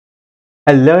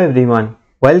Hello everyone,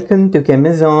 welcome to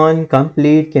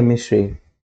Chemazon-Complete Chemistry.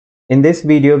 In this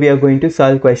video, we are going to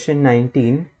solve question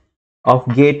 19 of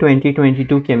GATE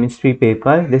 2022 chemistry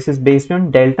paper. This is based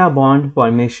on delta bond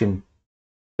formation.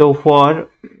 So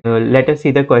let us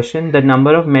see the question. The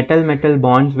number of metal-metal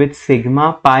bonds with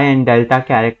sigma, pi and delta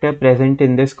character present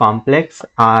in this complex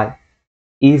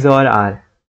is or are.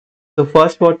 So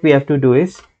first what we have to do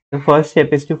is, the first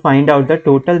step is to find out the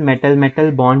total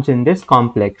metal-metal bonds in this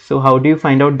complex. So how do you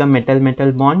find out the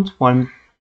metal-metal bonds?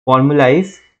 Formula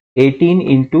is 18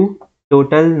 into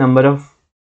total number of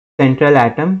central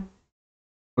atom,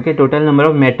 okay, total number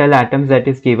of metal atoms that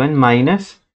is given,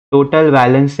 minus total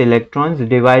valence electrons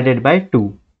divided by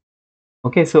 2.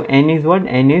 Okay, so n is what?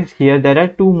 N is, here there are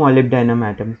 2 molybdenum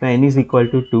atoms, so n is equal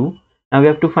to 2. Now we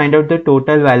have to find out the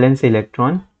total valence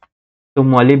electron. So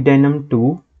molybdenum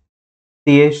 2,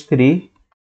 CH3,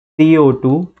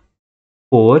 CO2,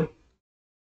 4.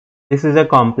 This is a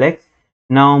complex.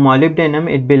 Now molybdenum,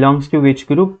 it belongs to which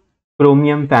group?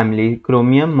 Chromium family.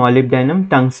 Chromium, molybdenum,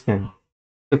 tungsten.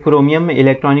 So chromium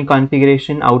electronic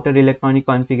configuration, outer electronic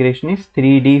configuration is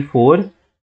 3d4,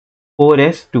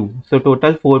 4s2. So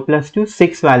total 4 plus 2,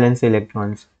 6 valence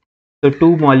electrons. So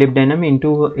 2 molybdenum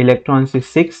into electrons is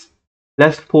 6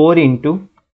 plus 4 into,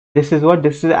 this is what?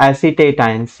 This is acetate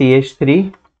ion,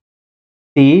 CH3,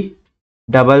 C,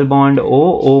 double bond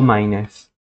O minus.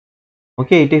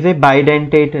 Okay, it is a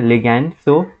bidentate ligand,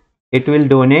 so it will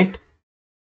donate,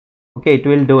 okay, it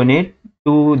will donate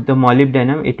to the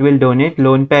molybdenum, it will donate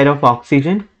lone pair of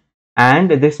oxygen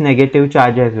and this negative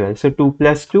charge as well. So 2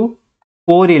 plus 2,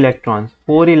 4 electrons.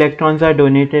 4 electrons are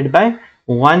donated by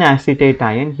 1 acetate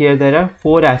ion. Here there are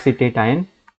 4 acetate ion.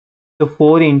 So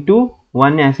 4 into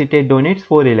 1 acetate donates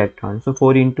 4 electrons. So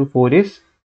 4 into 4 is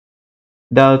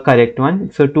the correct one.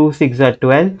 So 2 6 are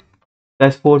 12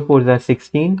 plus 4 4 are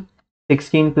 16.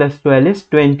 16 plus 12 is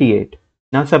 28.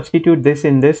 Now substitute this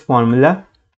in this formula.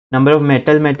 Number of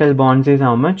metal-metal bonds is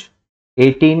how much?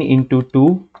 18 into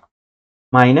 2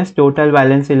 minus total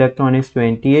valence electron is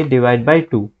 28 divided by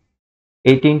 2.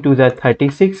 18 to the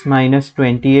 36 minus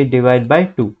 28 divided by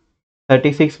 2.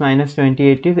 36 minus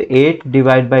 28 is 8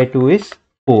 divided by 2 is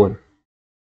 4.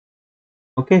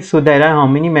 Okay, so there are how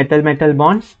many metal-metal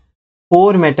bonds?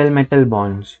 4 metal-metal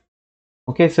bonds.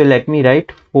 Okay, so let me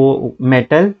write 4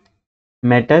 metal,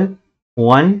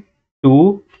 1,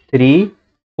 2, 3,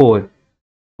 4.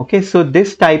 Okay, so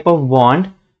this type of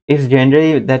bond is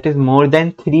generally, that is more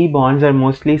than 3 bonds are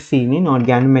mostly seen in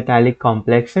organometallic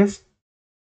complexes.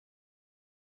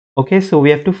 Okay, so we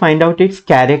have to find out its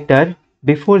character.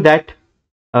 Before that,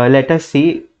 let us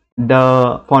see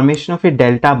the formation of a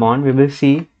delta bond. We will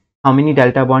see how many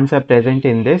delta bonds are present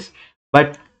in this.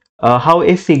 But how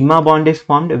a sigma bond is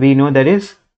formed, we know there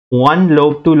is one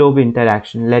lobe to lobe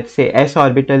interaction. Let's say s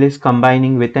orbital is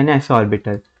combining with an s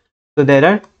orbital. So there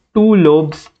are 2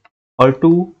 lobes or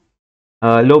 2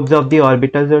 lobes of the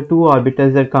orbitals, or 2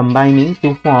 orbitals are combining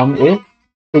to form a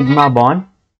sigma bond.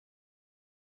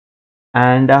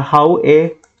 And how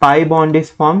a pi bond is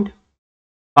formed?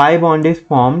 Pi bond is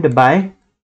formed by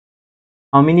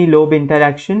how many lobe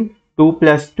interaction? 2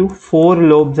 plus 2, 4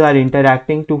 lobes are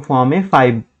interacting to form a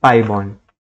pi bond.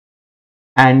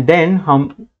 And then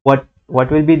what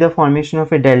will be the formation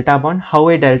of a delta bond? How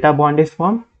a delta bond is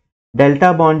formed?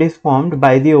 Delta bond is formed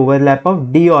by the overlap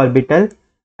of d orbital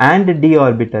and d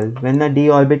orbital. When the d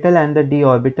orbital and the d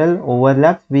orbital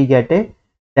overlaps, we get a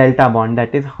delta bond.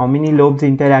 That is, how many lobes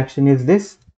interaction is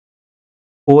this?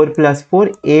 4 plus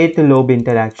 4, 8 lobe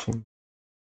interaction.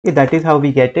 Okay, that is how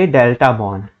we get a delta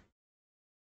bond.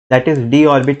 That is d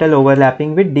orbital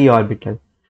overlapping with d orbital.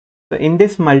 So in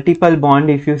this multiple bond,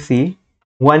 if you see,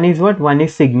 one is what? One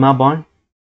is sigma bond.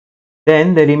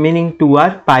 Then the remaining 2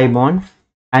 are pi bonds.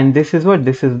 And this is what?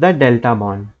 This is the delta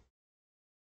bond.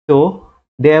 So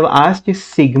they have asked is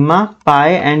sigma,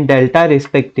 pi and delta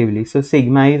respectively. So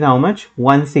sigma is how much?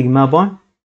 1 sigma bond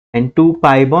and 2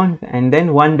 pi bonds and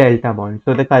then 1 delta bond.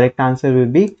 So the correct answer will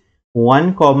be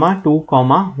 1, 2,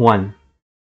 1.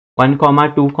 1,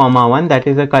 2, 1. That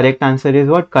is the correct answer is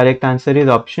what? Correct answer is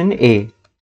option A.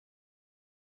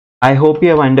 I hope you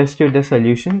have understood the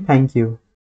solution. Thank you.